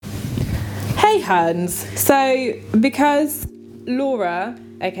Hey Huns, so because Laura,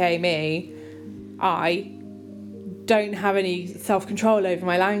 aka me, I don't have any self-control over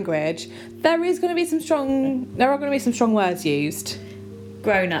my language, there are going to be some strong words used.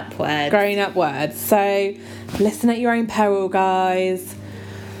 Grown-up words. So listen at your own peril, guys.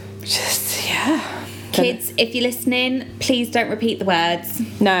 Just, yeah. Kids, if you're listening, please don't repeat the words.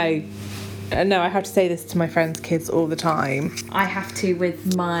 No, I have to say this to my friends' kids all the time. I have to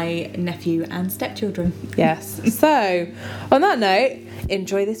with my nephew and stepchildren. Yes. So, on that note,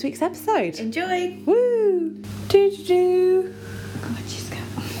 enjoy this week's episode. Enjoy. Woo! Do.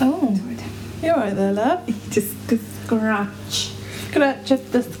 Oh. You're right there, love. Just scratch. Scratch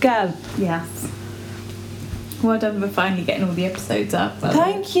at the scalp. Yes. Well done for finally getting all the episodes up.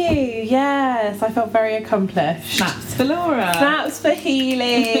 Thank you. Yes, I felt very accomplished. Snaps for Laura. Snaps for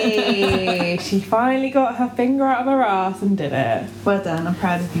Healy. She finally got her finger out of her ass and did it. Well done. I'm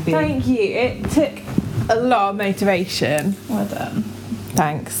proud of you, babe. Thank you. It took a lot of motivation. Well done.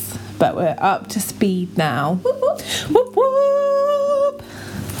 Thanks. But we're up to speed now. Whoop, whoop. Whoop whoop.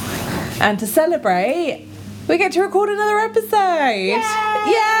 And to celebrate, we get to record another episode.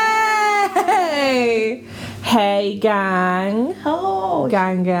 Yay! Hey gang. Hello.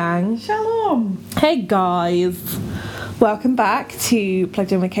 Gang. Shalom. Hey guys. Welcome back to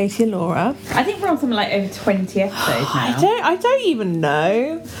Plugged In with Katie and Laura. I think we're on something like over 20 episodes now. I don't even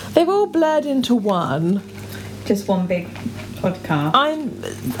know. They've all blurred into one. Just one big podcast. I'm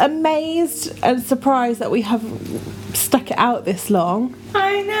amazed and surprised that we have stuck it out this long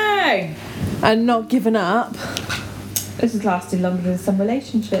I know. and not given up. This has lasted longer than some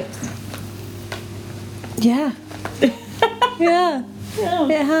relationships. Yeah. Yeah. Yeah.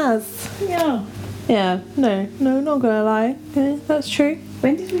 It has. Yeah. Yeah. No, not gonna lie. Yeah, that's true.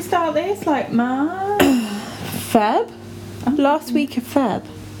 When did we start this? Like March? Feb? Last week of Feb.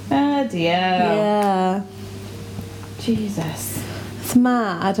 Oh dear. Yeah. Jesus. It's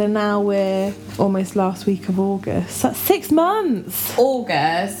mad, and now we're almost last week of August. That's 6 months,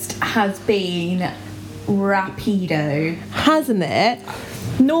 August has been rapido. hasn't it?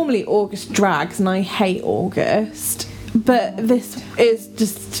 Normally August drags, and I hate August, but this is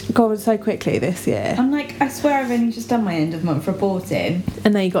just gone so quickly this year. I'm like, I swear I've only just done my end of month reporting,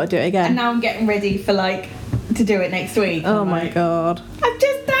 And then you got to do it again. and now I'm getting ready for to do it next week. Oh I'm my like, god. I've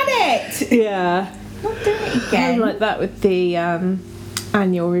just done it. Yeah. Not doing it I'm again. like that with the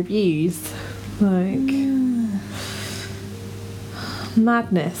annual reviews.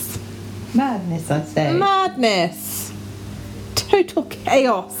 Madness. Madness, I say. Madness. Total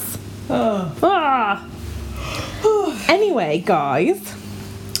chaos. Oh. Ah. Anyway, guys,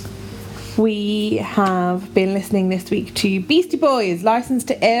 we have been listening this week to Beastie Boys, Licensed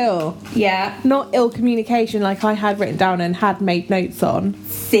to Ill. Yeah. Not ill communication like I had written down and had made notes on.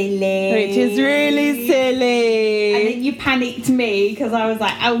 Silly. Which is really silly. And then you panicked me because I was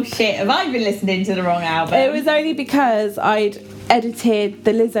like, oh shit, have I been listening to the wrong album? It was only because I'd edited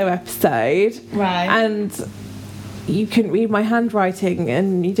the Lizzo episode. Right. And you couldn't read my handwriting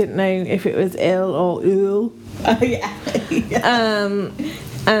and you didn't know if it was ill or ill. Oh, yeah.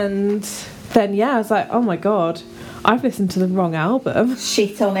 And then, I was like, oh my god, I've listened to the wrong album.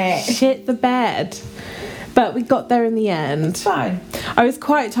 Shit on it. Shit the bed. But we got there in the end. It's fine. I was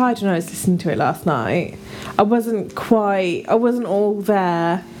quite tired when I was listening to it last night. I wasn't all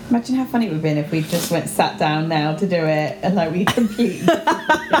there. Imagine how funny it would have been if we just sat down now to do it and we completely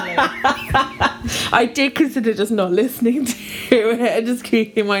I did consider just not listening to it and just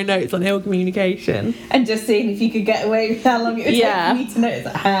keeping my notes on ill communication. and just seeing if you could get away with how long it would Yeah. take me to notice.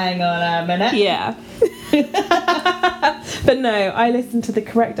 Hang on a minute. Yeah. But no, I listened to the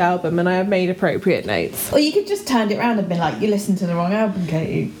correct album and I have made appropriate notes. Or you could just turned it around and been like, you listened to the wrong album,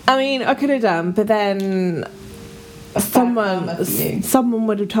 Katie. I mean, I could have done, but then someone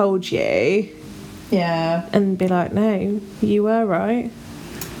would have told you. Yeah. And be like, no, you were right.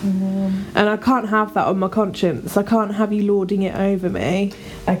 And I can't have that on my conscience. I can't have you lording it over me.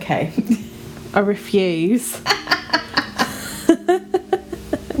 Okay. I refuse.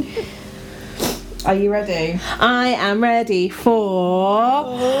 Are you ready? I am ready for...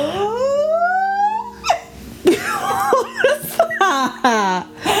 What's that?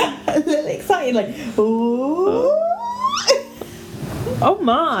 A little excited, ooh. Oh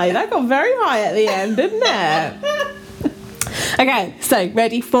my, that got very high at the end, didn't it? Okay, so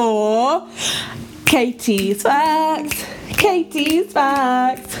ready for Katie's Facts. Katie's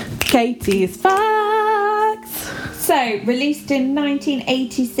Facts. Katie's Facts. So, released in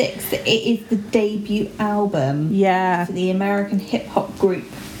 1986, it is the debut album Yeah. for the American hip-hop group.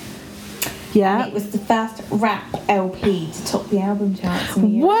 Yeah. And it was the first rap LP to top the album charts in the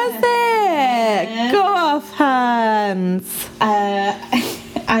US. Was it? it. Go off, Hans.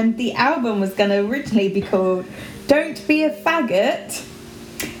 And the album was going to originally be called Don't Be a Faggot,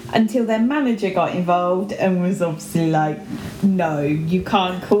 until their manager got involved and was obviously like, no, you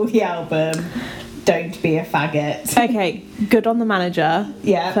can't call the album Don't Be a Faggot. Okay, good on the manager.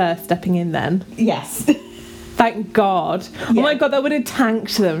 Yeah. For stepping in then. Yes. Thank God. Yeah. Oh my God, that would have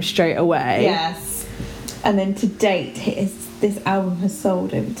tanked them straight away. Yes. And then to date, this album has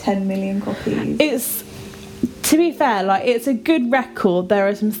sold over 10 million copies. It's, to be fair, like, it's a good record. There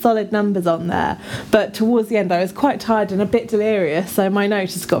are some solid numbers on there. But towards the end, I was quite tired and a bit delirious, so my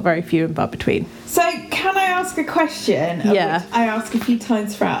notes just got very few and far between. So, can I ask a question? Yeah. Which I ask a few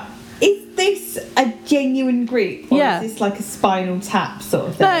times throughout. Is this a genuine group? Or Yeah. is this like a Spinal Tap sort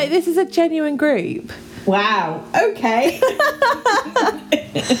of thing? No, this is a genuine group. Wow. Okay.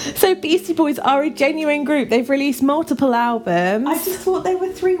 So Beastie Boys are a genuine group. They've released multiple albums. I just thought they were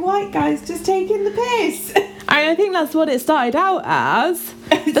three white guys just taking the piss. I think that's what it started out as.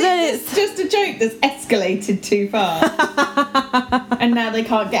 But then It's just a joke that's escalated too far. And now they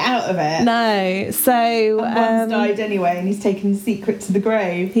can't get out of it. no. So And one's died anyway, and he's taken the secret to the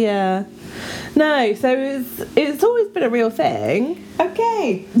grave. yeah. No, so it's always been a real thing.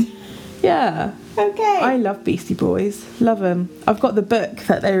 Okay. Yeah. Okay. I love Beastie Boys. Love them. I've got the book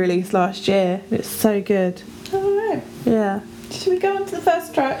that they released last year. It's so good. All right. Yeah. Should we go on to the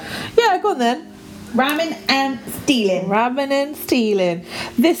first track? Yeah, go on then. Ramming and Stealing. Ramming and stealing.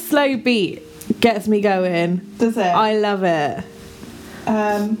 This slow beat gets me going. Does it? I love it.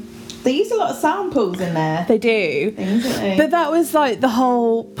 They use a lot of samples in there. They do. Things, don't they? But that was like the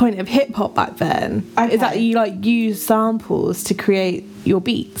whole point of hip hop back then. Okay. Is that you like use samples to create your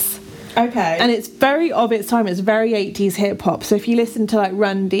beats. Okay. And it's very of its time. It's very 80s hip hop. So if you listen to like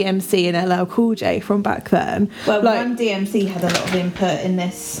Run DMC and LL Cool J from back then, well, like, Run DMC had a lot of input in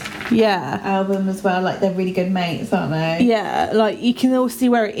this yeah, album as well. Like, they're really good mates, aren't they? yeah, like you can all see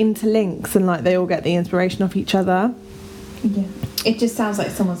where it interlinks and like they all get the inspiration off each other. Yeah. It just sounds like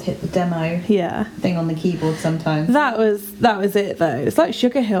someone's hit the demo Yeah, thing on the keyboard sometimes. that was it though. It's like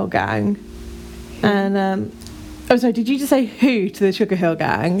Sugar Hill Gang, and oh sorry, did you just say who to the Sugar Hill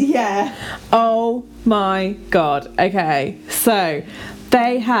Gang? Yeah. Oh my God. Okay, so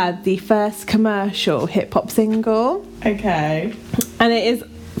they had the first commercial hip hop single, Okay. and it is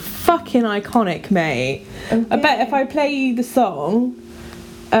fucking iconic, mate. Okay. I bet if I play you the song,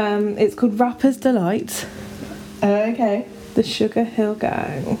 it's called Rapper's Delight, Okay. the Sugar Hill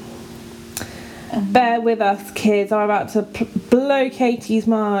Gang. Bear with us, kids. I'm about to blow Katie's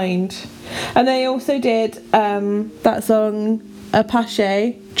mind. And they also did that song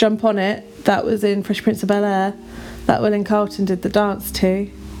Apache, Jump On It. That was in Fresh Prince of Bel-Air. That Will and Carlton did the dance to.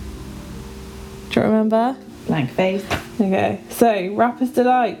 Do you remember? Blank face. Okay, so Rapper's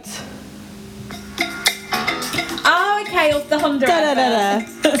Delight. Oh, okay, off the Honda advert.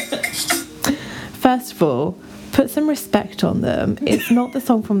 First of all, put some respect on them. It's not the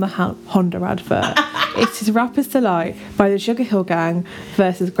song from the Honda advert. It is Rapper's Delight by the Sugar Hill Gang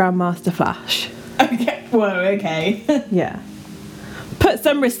versus Grandmaster Flash. Okay. Whoa, okay. Yeah. Put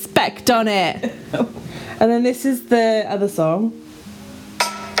some respect on it. And then this is the other song.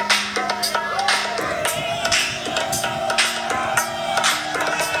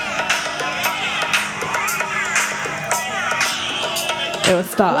 It will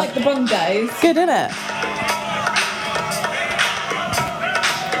start. Like the bongos. Good, isn't it?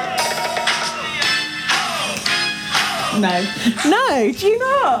 No. No, do you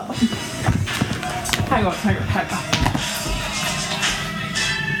not? Hang on.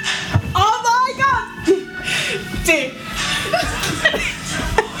 Oh my god! Dude.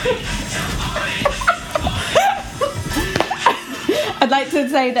 I'd like to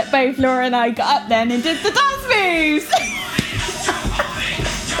say that both Laura and I got up then and did the dance moves.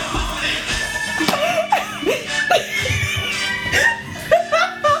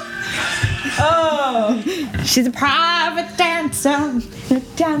 Oh, she's a private dancer, a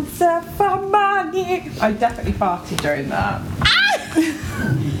dancer for money. I definitely farted during that.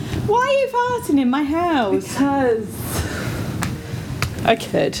 Why are you farting in my house? Because I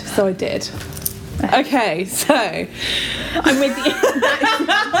could, so I did. Okay, so I'm with you.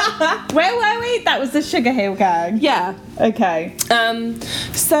 Where were we? That was the Sugar Hill Gang. yeah. Okay.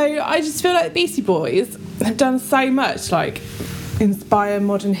 So I just feel like the Beastie Boys have done so much, like inspire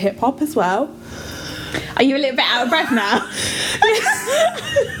modern hip hop as well. Are you a little bit out of breath now?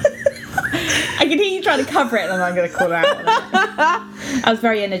 I can hear you trying to cover it, and I'm going to call out on it. That was a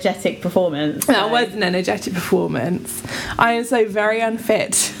very energetic performance. That was an energetic performance. I am so very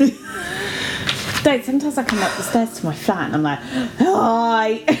unfit. Don't, sometimes I come up the stairs to my flat and I'm like,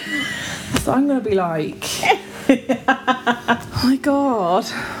 hi. So I'm going to be like... oh my God.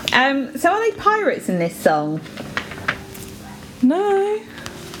 So are they pirates in this song? No.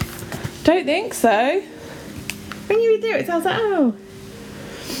 Don't think so. When you would do it, I was like, oh.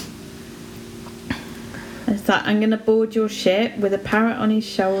 It's like, I'm going to board your ship with a parrot on his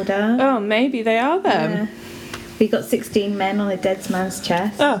shoulder. Oh, maybe they are them. Yeah. We got 16 men on a dead man's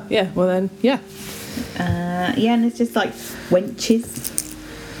chest. Oh, yeah. Well then, yeah. Yeah, and it's just like wenches.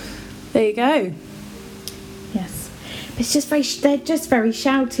 There you go. Yes. But it's just they're just very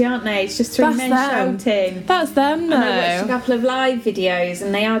shouty, aren't they? It's just three That's men them. shouting. That's them, though. And I watched a couple of live videos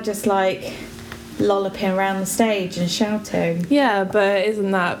and they are just like lolloping around the stage and shouting. Yeah, but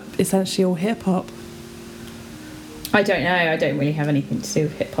isn't that essentially all hip hop? I don't know. I don't really have anything to do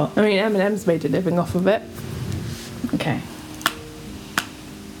with hip hop. I mean, Eminem's made a living off of it. Okay.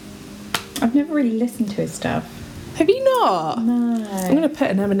 I've never really listened to his stuff. Have you not? No. I'm going to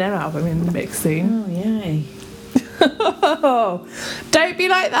put an Eminem album in the mix soon. Oh, yay. Don't be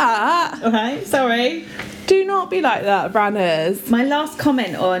like that. Okay, sorry. Do not be like that, Branners. My last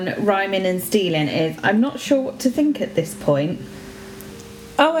comment on rhyming and stealing is I'm not sure what to think at this point.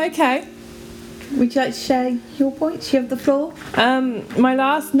 Oh, okay. Would you like to share your points? You have the floor. My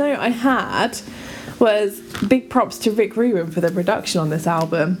last note I had was big props to Rick Rubin for the production on this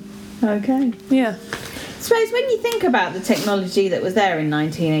album. Okay. Yeah. I suppose when you think about the technology that was there in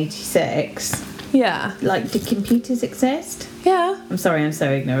 1986, Yeah. like, did computers exist? Yeah. I'm sorry, I'm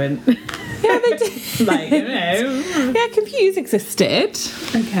so ignorant. Yeah, they did. Like, you know. Yeah, computers existed.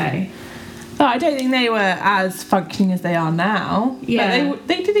 Okay. But I don't think they were as functioning as they are now. Yeah. But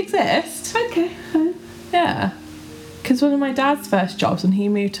they did exist. Okay. Yeah. Because one of my dad's first jobs when he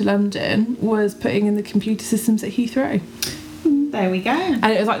moved to London was putting in the computer systems at Heathrow. There we go. And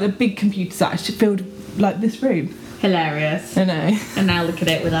it was like the big computers that actually filled like this room. Hilarious. I know. And now look at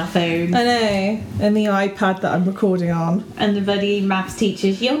it with our phones. I know. And the iPad that I'm recording on. And the bloody maths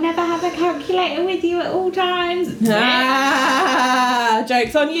teachers, you'll never have a calculator with you at all times. Ah,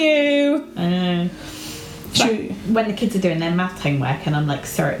 joke's on you. I know. True. When the kids are doing their math homework and I'm like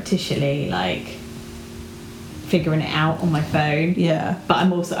surreptitiously like figuring it out on my phone. Yeah. But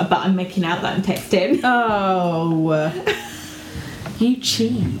I'm making out that I'm texting. Oh. You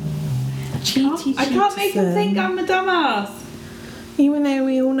cheat. Cheaty. I can't make them cheaterson. think I'm a dumbass. Even though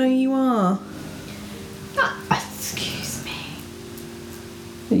we all know you are. Excuse me.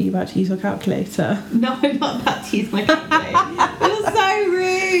 Are you about to use your calculator? No, I'm not about to use my calculator. You're so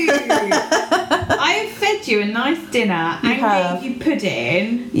rude. I have fed you a nice dinner and gave you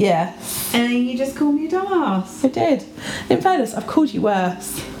pudding. Yes. And then you just call me a dumbass. I did. In fairness, I've called you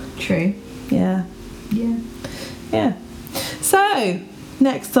worse. True. Yeah. Yeah. Yeah. So,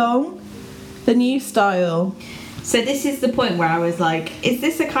 next song. The New Style. So this is the point where I was like, is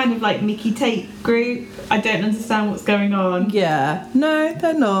this a kind of like Mickey Tate group? I don't understand what's going on. Yeah. No,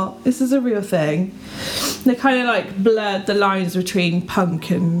 they're not. This is a real thing. They kind of like blurred the lines between punk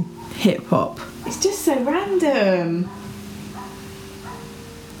and hip hop. It's just so random.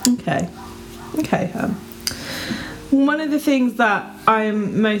 Okay. One of the things that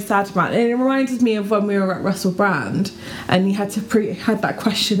I'm most sad about, and it reminds me of when we were at Russell Brand and you had to had that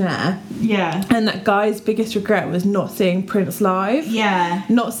questionnaire. Yeah. And that guy's biggest regret was not seeing Prince live. Yeah.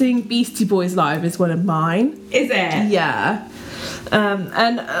 Not seeing Beastie Boys live is one of mine. Is it? Yeah.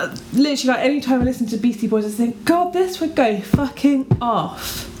 And literally, like, any time I listen to Beastie Boys, I think, God, this would go fucking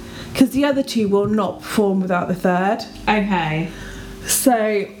off. Because the other two will not perform without the third. Okay.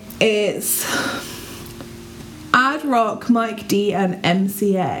 So it's Ad Rock, Mike D, and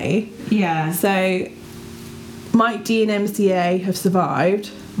MCA. Yeah. So Mike D and MCA have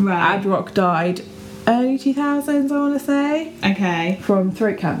survived. Right. Ad Rock died early 2000s, I want to say. Okay. From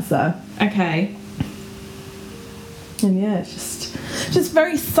throat cancer. Okay. And yeah, it's just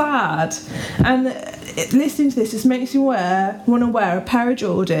very sad. And listening to this just makes me want to wear a pair of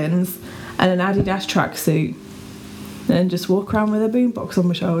Jordans and an Adidas tracksuit and just walk around with a boombox on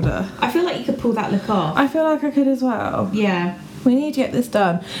my shoulder. I feel like you could pull that look off. I feel like I could as well. Yeah. We need to get this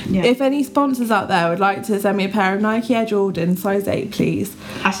done. Yeah. If any sponsors out there would like to send me a pair of Nike Air Jordans size 8, please.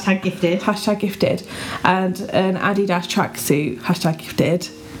 Hashtag gifted. Hashtag gifted. And an Adidas tracksuit. Hashtag gifted.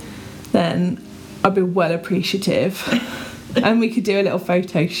 Then I'd be well appreciative. And we could do a little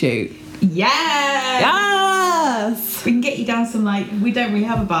photo shoot. Yeah. Yes! We can get you down some, like, we don't really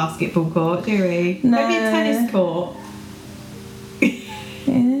have a basketball court, do we? No. Maybe a tennis court.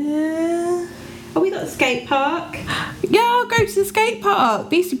 Yeah. Oh, we got a skate park. Yeah, I'll go to the skate park.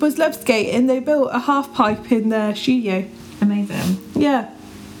 Beastie Boys love skating. They built a half pipe in their studio. Amazing. Yeah.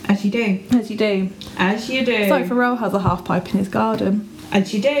 As you do. As you do. As you do. It's like Pharrell has a half pipe in his garden.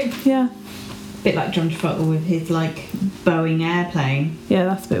 As you do. Yeah. Bit like John Travolta with his like Boeing airplane. Yeah,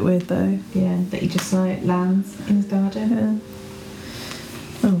 that's a bit weird though. Yeah, that he just like lands in his garden. Yeah.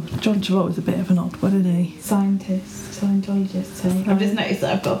 Oh, John Travolta's a bit of an odd one, isn't he? Scientologist say. I've just noticed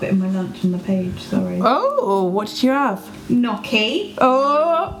that I've got a bit of my lunch on the page, sorry. Oh, what did you have? Gnocchi.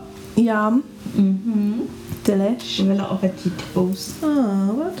 Oh, yum. Mm-hmm. Delish. With a lot of vegetables.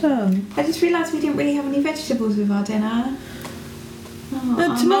 Oh, well done. I just realised we didn't really have any vegetables with our dinner. Oh, The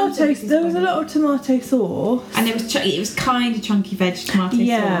our tomatoes, mum's there was a always lot of tomato sauce. And it was kind of chunky veg tomato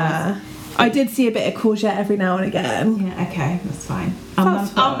Yeah. sauce. I did see a bit of courgette every now and again. Yeah, okay, that's fine.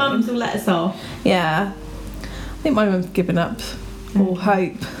 That's Our fine. mums will let us off. Yeah. I think my mum's given up all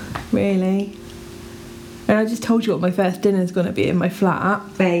hope, really. And I just told you what my first dinner's going to be in my flat.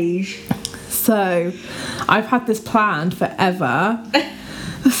 Beige. So, I've had this planned forever.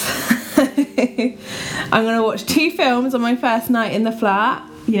 I'm going to watch 2 films on my first night in the flat.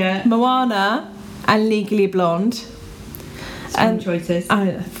 Yeah. Moana and Legally Blonde. Strong choices.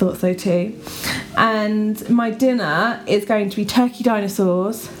 I thought so too. And my dinner is going to be turkey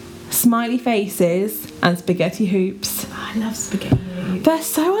dinosaurs, smiley faces, and spaghetti hoops. Oh, I love spaghetti hoops. They're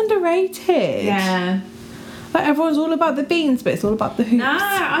so underrated. Yeah. Like everyone's all about the beans, but it's all about the hoops. No,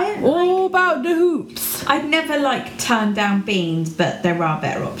 I don't all about the hoops. I've never turned down beans, but there are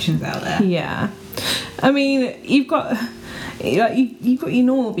better options out there. Yeah. I mean, you've got you've got your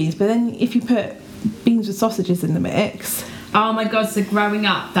normal beans, but then if you put beans with sausages in the mix. Oh my god, so growing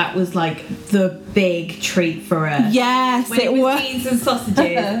up that was like the big treat for us. Yes, when it was beans and sausages,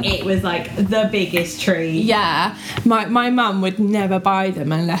 it was like the biggest treat. Yeah. My mum would never buy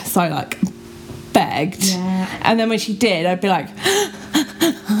them unless I begged. Yeah. And then when she did, I'd be like,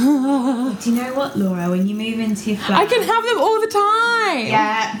 Do you know what, Laura? When you move into your flat, I can have them all the time.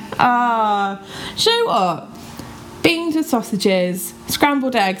 Yeah. Show you what? Beans with sausages,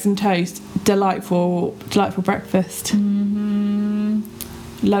 scrambled eggs and toast. Delightful breakfast. Mm-hmm.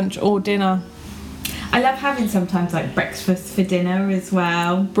 Lunch or dinner. I love having sometimes breakfast for dinner as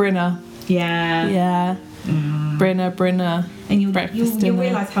well. Brinner. Yeah. Yeah. Brinner. And you'll dinner.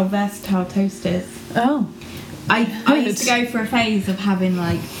 realise how versatile toast is. Oh. I used to go for a phase of having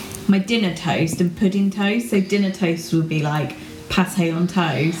my dinner toast and pudding toast. So dinner toast would be pate on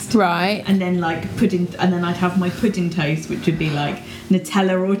toast. Right. And then pudding, and then I'd have my pudding toast, which would be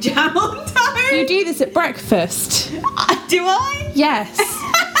Nutella or jam on toast. You do this at breakfast. Do I? Yes.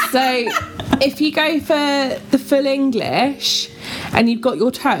 So if you go for the full English and you've got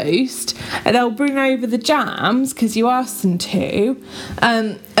your toast, and they'll bring over the jams because you asked them to,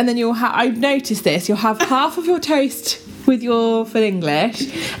 and then you'll have. I've noticed this. You'll have half of your toast with your full English,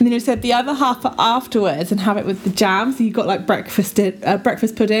 and then you'll set the other half afterwards and have it with the jam. So you've got breakfast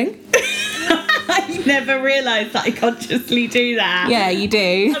pudding. I never realised that I consciously do that. Yeah, you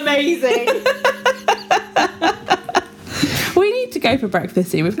do. Amazing. We need to go for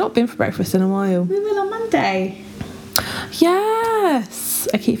breakfast. We've not been for breakfast in a while. We will on Monday. Yes,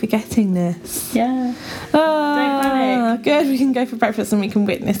 I keep forgetting this. Yeah. Oh, Don't panic. Good, we can go for breakfast and we can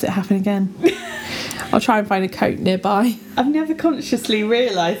witness it happen again. I'll try and find a coat nearby. I've never consciously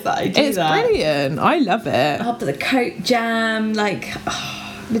realised that I do It's that. brilliant. I love it. Oh, but the coat jam,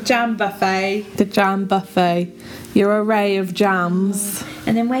 the jam buffet. The jam buffet. Your array of jams.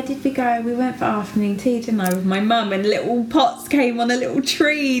 And then where did we go? We went for afternoon tea, didn't I, with my mum, and little pots came on a little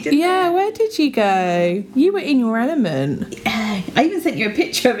tree, didn't Yeah, where did you go? You were in your element. I even sent you a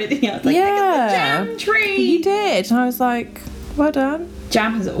picture of it, didn't I? I was like, look at the jam tree. You did. And I was like, well done.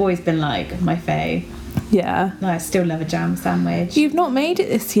 Jam has always been my fave. Yeah. No, I still love a jam sandwich. You've not made it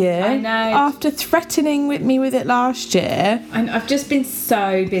this year. I know. After threatening me with it last year. I've just been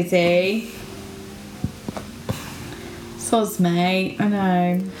so busy. Soz, mate. I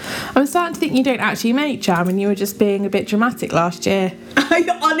know. I'm starting to think you don't actually make jam and you were just being a bit dramatic last year. I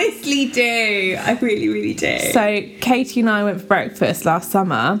honestly do. I really, really do. So Katie and I went for breakfast last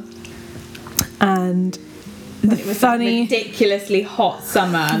summer, and it was ridiculously hot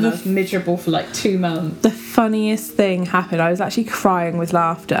summer, and I was miserable for 2 months. The funniest thing happened. I was actually crying with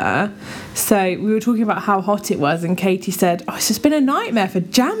laughter. So we were talking about how hot it was, and Katie said, "Oh, it's just been a nightmare for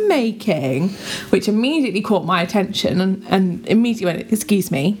jam making," which immediately caught my attention, and immediately went, "Excuse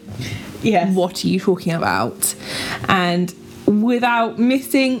me, Yes. what are you talking about?" And without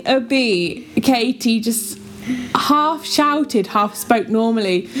missing a beat, Katie just half shouted, half spoke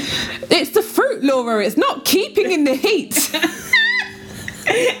normally, "It's the fruit, Laura, it's not keeping in the heat."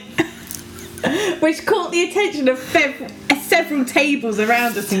 Which caught the attention of several tables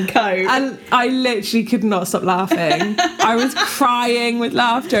around us in Cove. And I literally could not stop laughing. I was crying with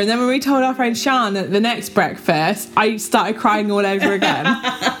laughter. And then when we told our friend Shan at the next breakfast, I started crying all over again.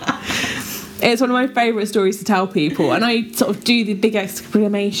 It's one of my favourite stories to tell people. And I sort of do the big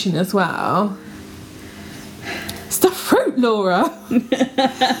exclamation as well. It's the fruit, Laura.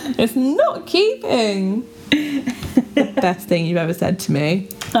 It's not keeping. The best thing you've ever said to me.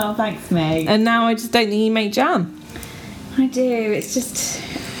 Oh, thanks, mate. And now I just don't think you make jam. I do. It's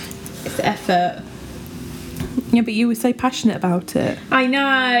effort. Yeah, but you were so passionate about it. I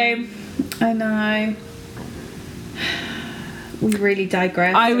know. We really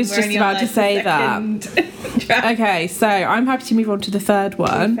digress. I was just about to say that. Okay, so I'm happy to move on to the third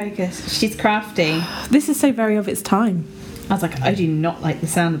one. Focus. She's crafty. This is so very of its time. I was like, I do not like the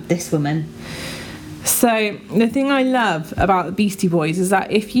sound of this woman. So the thing I love about the Beastie Boys is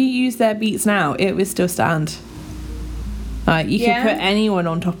that if you use their beats now, it would still stand. Like you could put anyone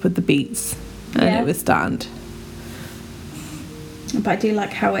on top of the beats and it would stand. But I do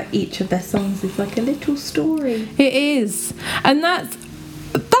like how each of their songs is like a little story. It is. And that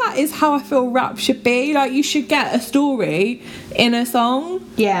is how I feel rap should be. Like you should get a story in a song.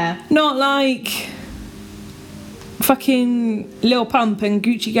 Yeah. Not like fucking Lil Pump and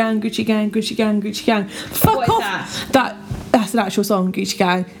Gucci Gang, Gucci Gang, Gucci Gang, Gucci Gang. Fuck off. That's an actual song, Gucci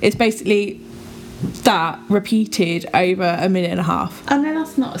Gang. It's basically that repeated over 1.5 minutes. Oh no,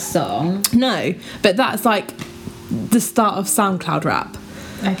 that's not a song. No, but that's like the start of SoundCloud rap.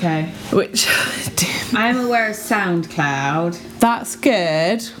 Okay. Which I am aware of SoundCloud. That's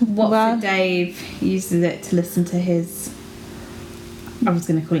good. Watford Dave uses it to listen to his, I was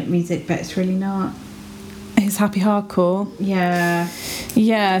going to call it music, but it's really not. His happy hardcore. Yeah.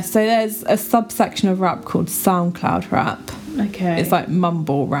 Yeah, so there's a subsection of rap called SoundCloud rap. Okay. It's like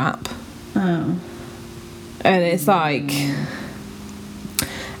mumble rap. Oh. And it's like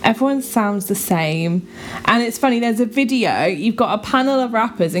everyone sounds the same. And it's funny, there's a video, you've got a panel of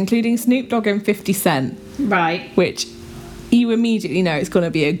rappers including Snoop Dogg and 50 Cent. Right. Which you immediately know it's going to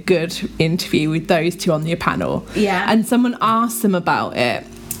be a good interview with those two on your panel. Yeah. And someone asked them about it.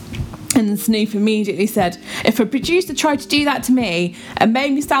 And Snoop immediately said, if a producer tried to do that to me and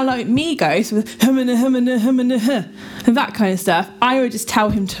made me sound like Migos with and that kind of stuff, I would just tell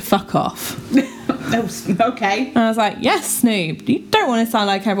him to fuck off. Okay. And I was like, yes, Snoop, you don't want to sound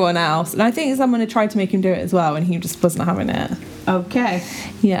like everyone else. And I think someone had tried to make him do it as well, and he just wasn't having it. Okay.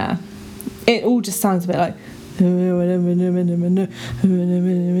 Yeah. It all just sounds a bit like... No,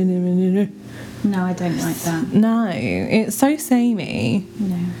 I don't like that. No, it's so samey.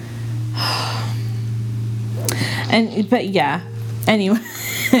 No. But yeah, anyway.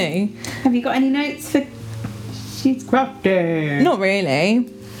 Have you got any notes for She's Crafty? Not really.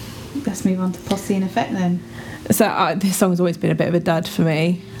 Let's move on to Posse in Effect then. So this song's always been a bit of a dud for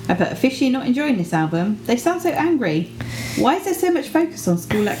me. I bet officially not enjoying this album. They sound so angry. Why is there so much focus on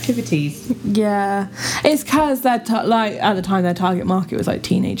school activities? Yeah, it's because they're like at the time their target market was like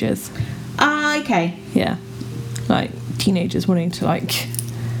teenagers. Ah, okay. Yeah, like teenagers wanting to like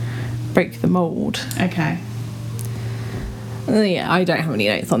break the mold. Okay. Yeah, I don't have any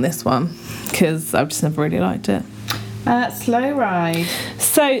notes on this one because I've just never really liked it. Slow Ride.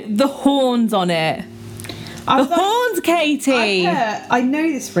 So the horns on it. The horns, Katie. I know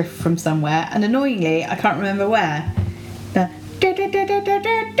this riff from somewhere, and annoyingly, I can't remember where.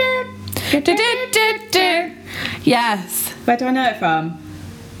 Yes. Where do I know it from?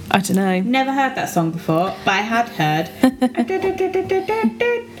 I don't know. Never heard that song before, but I had heard. And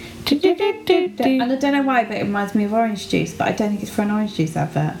I don't know why, but it reminds me of orange juice, but I don't think it's for an orange juice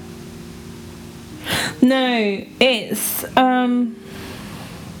advert. No, it's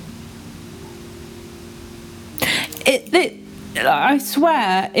I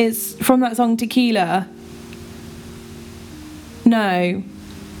swear it's from that song Tequila. No.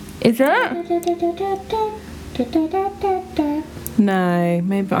 Is it? No,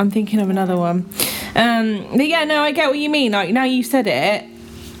 maybe I'm thinking of another one. But yeah, no, I get what you mean. Like now you said it,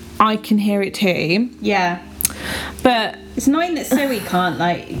 I can hear it too. Yeah. But it's annoying that Siri can't,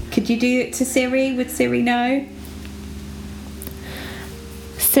 like, could you do it to Siri? Would Siri know?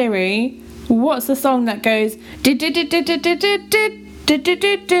 Siri, what's the song that goes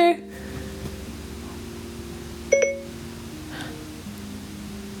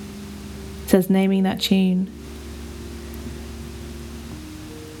says naming that tune.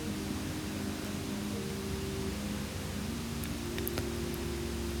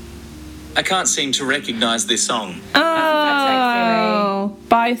 I can't seem to recognise this song. Oh,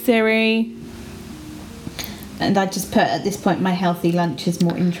 bye Siri. And I just put, at this point, my healthy lunch is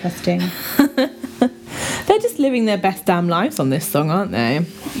more interesting. They're just living their best damn lives on this song, aren't they?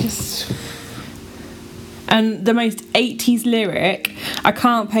 And the most 80s lyric, I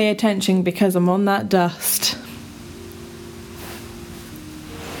can't pay attention because I'm on that dust.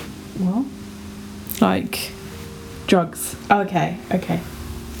 What? Like, drugs. Okay. I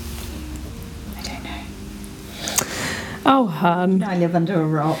don't know. Oh, hun. I live under a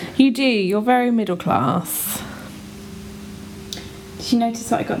rock. You do, you're very middle class. Did you notice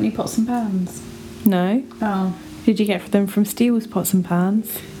that I got new pots and pans? No? Oh. Did you get them from Steele's Pots and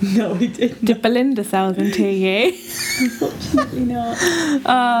Pans? No, I didn't. Did Belinda sell them to you? Unfortunately not.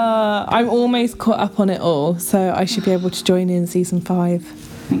 I'm almost caught up on it all, so I should be able to join in season 5.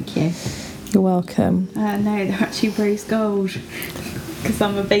 Thank you. You're welcome. No, they're actually rose gold. Because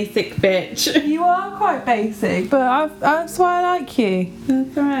I'm a basic bitch. You are quite basic, but that's why I like you.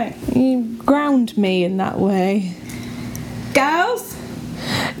 That's alright. You ground me in that way. Girls?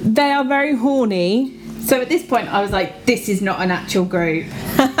 They are very horny. So at this point, I was like, this is not an actual group.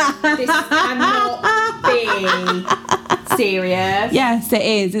 This cannot be serious. Yes, it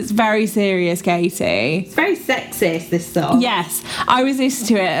is. It's very serious, Katie. It's very sexist, this song. Yes, I was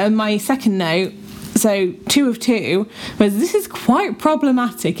listening to it, and my second note, so 2 of 2, was this is quite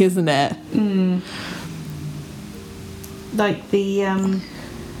problematic, isn't it? Like the,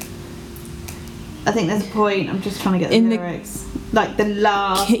 I think there's a point, I'm just trying to get the lyrics. Like the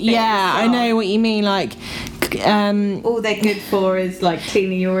last bit of the I song. know what you mean, like All they're good for is like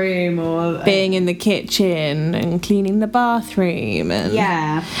cleaning your room or being in the kitchen and cleaning the bathroom. And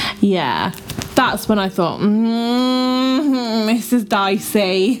yeah, that's when I thought, this is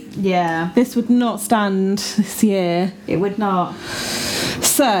dicey. Yeah, This would not stand this year. it would not.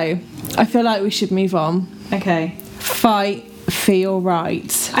 So, I feel like we should move on. Okay. Fight for your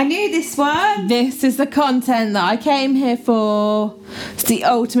rights. I knew this one. This is the content that I came here for. It's the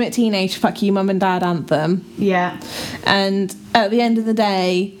ultimate teenage fuck you mum and dad anthem. Yeah. And at the end of the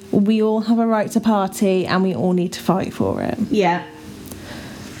day, we all have a right to party and we all need to fight for it. Yeah.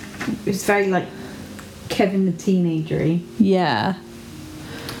 It's very like Kevin the teenagery. Yeah.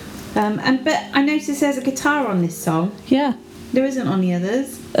 But I noticed there's a guitar on this song. Yeah. There isn't on the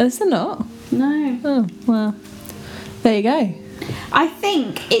others. Is there not? No. Oh, well. There you go. I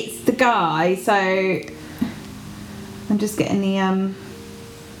think it's the guy, so I'm just getting the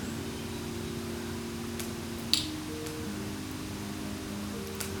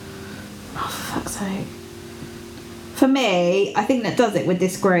oh, for fuck's sake. For me, I think that does it with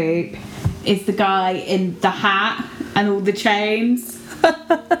this group is the guy in the hat and all the chains.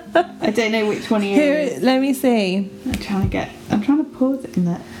 I don't know which one he is. Let me see. I'm trying to pause it in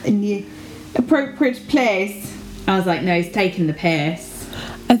the appropriate place. I was like, no, he's taking the piss.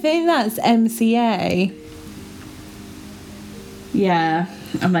 I think that's MCA. Yeah.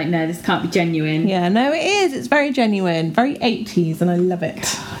 I'm like, no, this can't be genuine. Yeah, no, it is. It's very genuine. Very 80s, and I love it.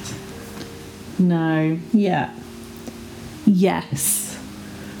 God. No. Yeah. Yes.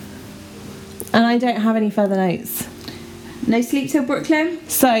 And I don't have any further notes. No Sleep Till Brooklyn?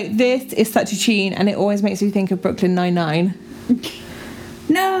 So, this is such a tune, and it always makes me think of Brooklyn Nine-Nine.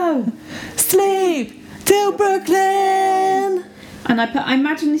 No! Sleep till Brooklyn! And I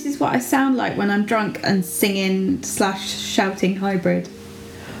imagine this is what I sound like when I'm drunk and singing / shouting hybrid.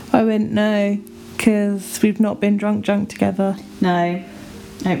 I wouldn't know, because we've not been drunk together. No. I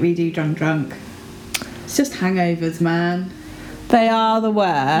don't really do drunk. It's just hangovers, man. They are the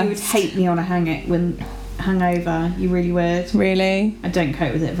worst. You would hate me on a hangover. You really would. Really? I don't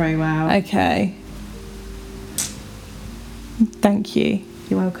cope with it very well. Okay. Thank you.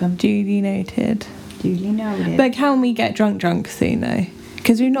 You're welcome. Duly noted. Duly noted. But can we get drunk soon, though?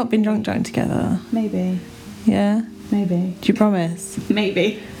 Because we've not been drunk together. Maybe. Yeah? Maybe. Do you promise?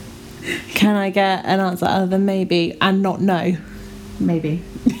 Maybe. Can I get an answer other than maybe and not no? Maybe.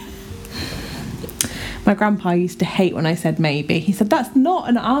 My grandpa used to hate when I said maybe. He said, that's not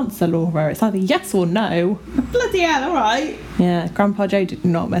an answer, Laura. It's either yes or no. Bloody hell, alright. Yeah, Grandpa Joe did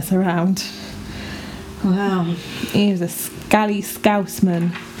not mess around. Wow. He was a scally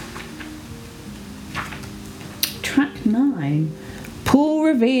scousman. Track 9. Paul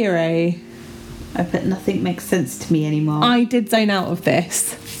Revere. I bet nothing makes sense to me anymore. I did zone out of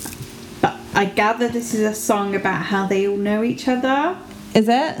this. But I gather this is a song about how they all know each other. Is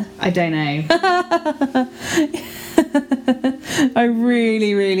it? I don't know. I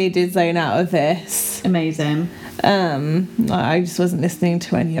really did zone out of this. Amazing. I just wasn't listening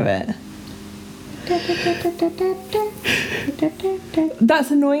to any of it.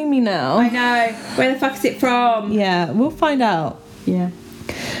 That's annoying me now. I know. Where the fuck is it from? Yeah, we'll find out. Yeah.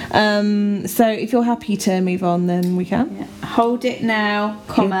 So if you're happy to move on, then we can. Yeah. Hold it now,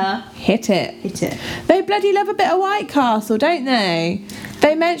 comma. Hit it. Hit it. They bloody love a bit of White Castle, don't they?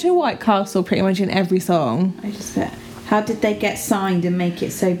 They mention White Castle pretty much in every song. I just bet. How did they get signed and make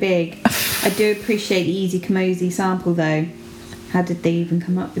it so big? I do appreciate the Easy Kamosi sample though. How did they even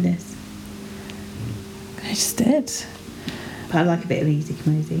come up with this? They just did. But I like a bit of Easy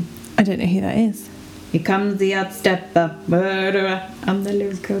Kamosi. I don't know who that is. Here comes the outstepper, murderer. I'm the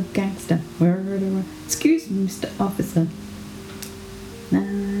lyrical gangster, murderer. Excuse me, Mr. Officer. Na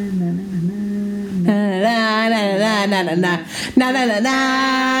na na na na Na na na na na na na na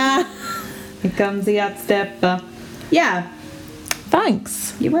na. Here comes the outstepper. Yeah.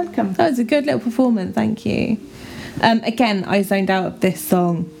 Thanks. You're welcome. That was a good little performance, thank you. Again, I zoned out of this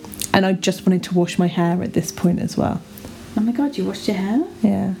song and I just wanted to wash my hair at this point as well. Oh my god, you washed your hair?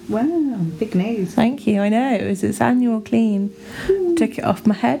 Yeah. Wow, big news. Thank you, I know, it was its annual clean. Took it off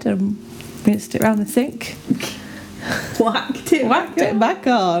my head and rinsed it around the sink. Whacked it. Whacked it back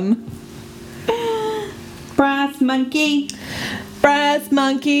on. Brass monkey. Brass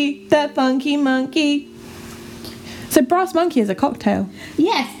monkey, the funky monkey. So Brass Monkey is a cocktail.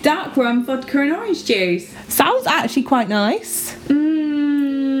 Yes, dark rum, vodka and orange juice. Sounds actually quite nice.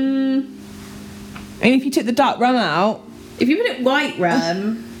 Mmm. And if you took the dark rum out... If you put it white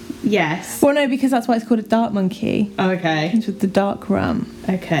rum, yes. Well, no, because that's why it's called a dark monkey. Okay. It's with the dark rum,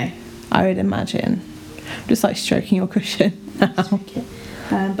 Okay. I would imagine. Just like stroking your cushion now.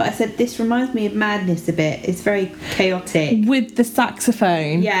 But I said this reminds me of Madness a bit. It's very chaotic. With the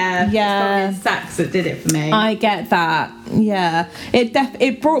saxophone. Yeah. Yeah. It's probably the sax that did it for me. I get that. Yeah.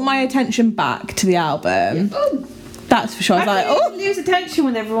 It brought my attention back to the album. Oh, That's for sure. I was like, oh, oh. lose attention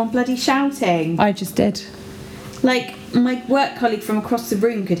with everyone bloody shouting. I just did. Like, my work colleague from across the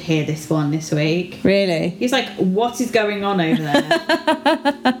room could hear this one this week. Really? He's like, what is going on over there?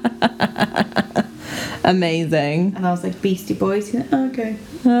 Amazing. And I was like, Beastie Boys. He's like, oh, okay.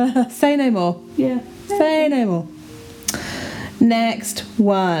 Say no more. Yeah. Say no more. Next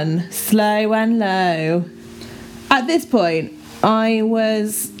one, Slow and Low. At this point, I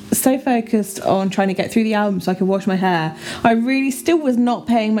was so focused on trying to get through the album so I could wash my hair. I really still was not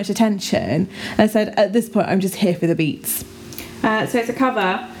paying much attention. I said, at this point, I'm just here for the beats. So it's a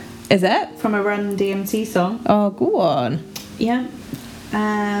cover Is it? from a Run DMC song. Oh, go on. Yeah.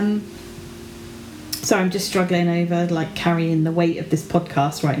 Sorry, I'm just struggling over like carrying the weight of this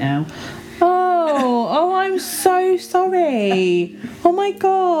podcast right now. Oh, I'm so sorry. Oh my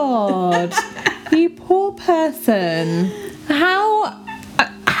God. You poor person.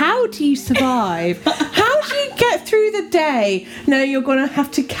 How do you survive? How do you get through the day? No, you're going to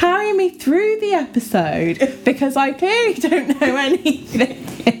have to carry me through the episode because I clearly don't know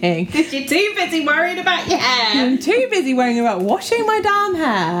anything. Because you're too busy worrying about your hair. I'm too busy worrying about washing my damn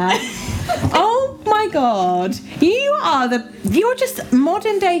hair. Oh my God. You're just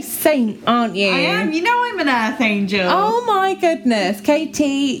modern day saint, aren't you? I am. You know I'm an earth angel. Oh my goodness, Katie,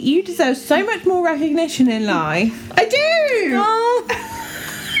 you deserve so much more recognition in life. I do. Oh.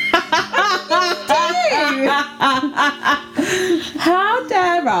 How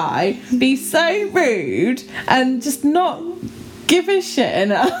dare I be so rude and just not give a shit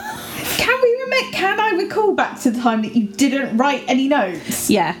enough? Can I recall back to the time that you didn't write any notes?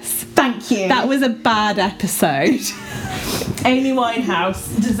 Yes. Thank you. That was a bad episode. Amy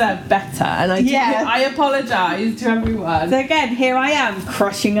Winehouse deserved better, and I apologise to everyone. So again, here I am,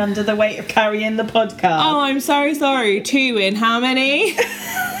 crushing under the weight of carrying the podcast. Oh, I'm so sorry. 2 in how many?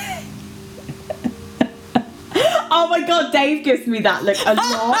 Oh my God, Dave gives me that look a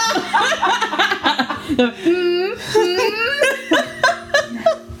lot.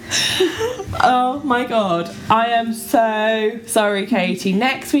 Oh my God, I am so sorry, Katie.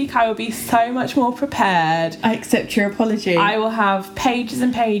 Next week I will be so much more prepared. I accept your apology. I will have pages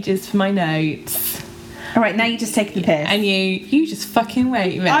and pages for my notes. All right, now you just take the piss. And you just fucking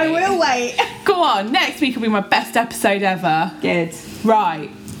wait, mate. I will wait. Go on, next week will be my best episode ever. Good.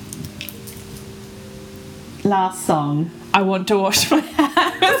 Right. Last song. I want to wash my hair.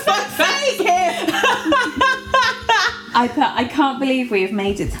 I can't believe we have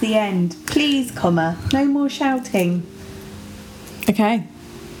made it to the end. Please, comma, no more shouting. Okay.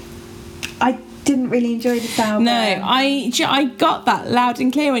 I didn't really enjoy this album. No, I got that loud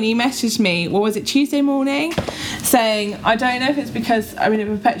and clear when you messaged me, what was it, Tuesday morning, saying, I don't know if it's because I'm in a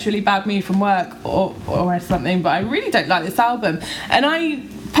perpetually bad mood from work or something, but I really don't like this album. And I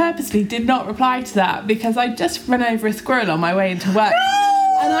purposely did not reply to that because I just ran over a squirrel on my way into work.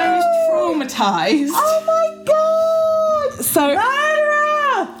 No! And I was traumatised. Oh my God! So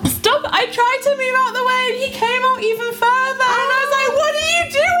Lara! Stop! I tried to move out the way and he came out even further. And I was like, what are you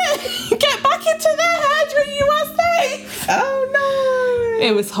doing? Get back into their head when you are safe. Oh no!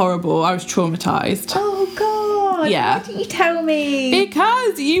 It was horrible. I was traumatised. Oh god! Yeah. Why didn't you tell me?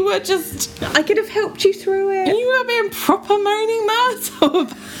 Because you were just... I could have helped you through it. You were being proper moaning Myrtle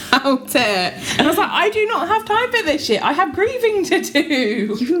about it. And I was like, I do not have time for this shit. I have grieving to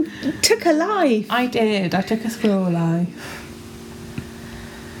do. You took a life. I did. I took a squirrel life.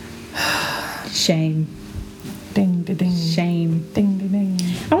 Shame. Ding, ding, ding. Shame. Ding, ding, ding.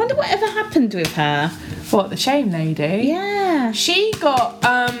 I wonder whatever happened with her. What, the shame lady? Yeah. She got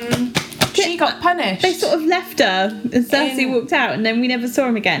punished. They sort of left her and Cersei walked out and then we never saw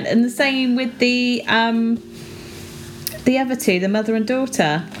him again. And the same with the other two, the mother and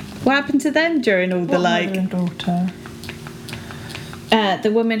daughter. What happened to them during all the mother and daughter?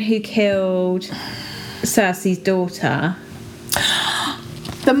 The woman who killed Cersei's daughter.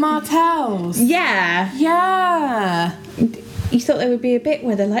 The Martells. Yeah. Yeah. You thought there would be a bit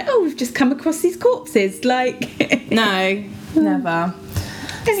where they're like, oh, we've just come across these corpses. Like, No, never.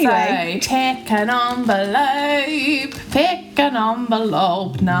 Anyway. So, pick an envelope. Pick an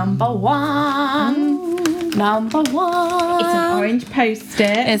envelope. Number one. Number one. It's an orange post-it.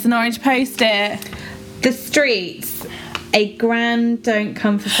 It's an orange post-it. The streets. A grand don't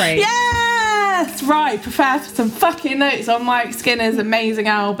come for free. Yes! Right, prepare for some fucking notes on Mike Skinner's amazing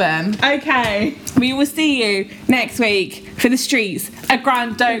album. Okay. We will see you next week for the streets. A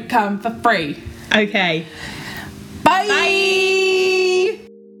grand don't come for free. Okay. Bye! Bye.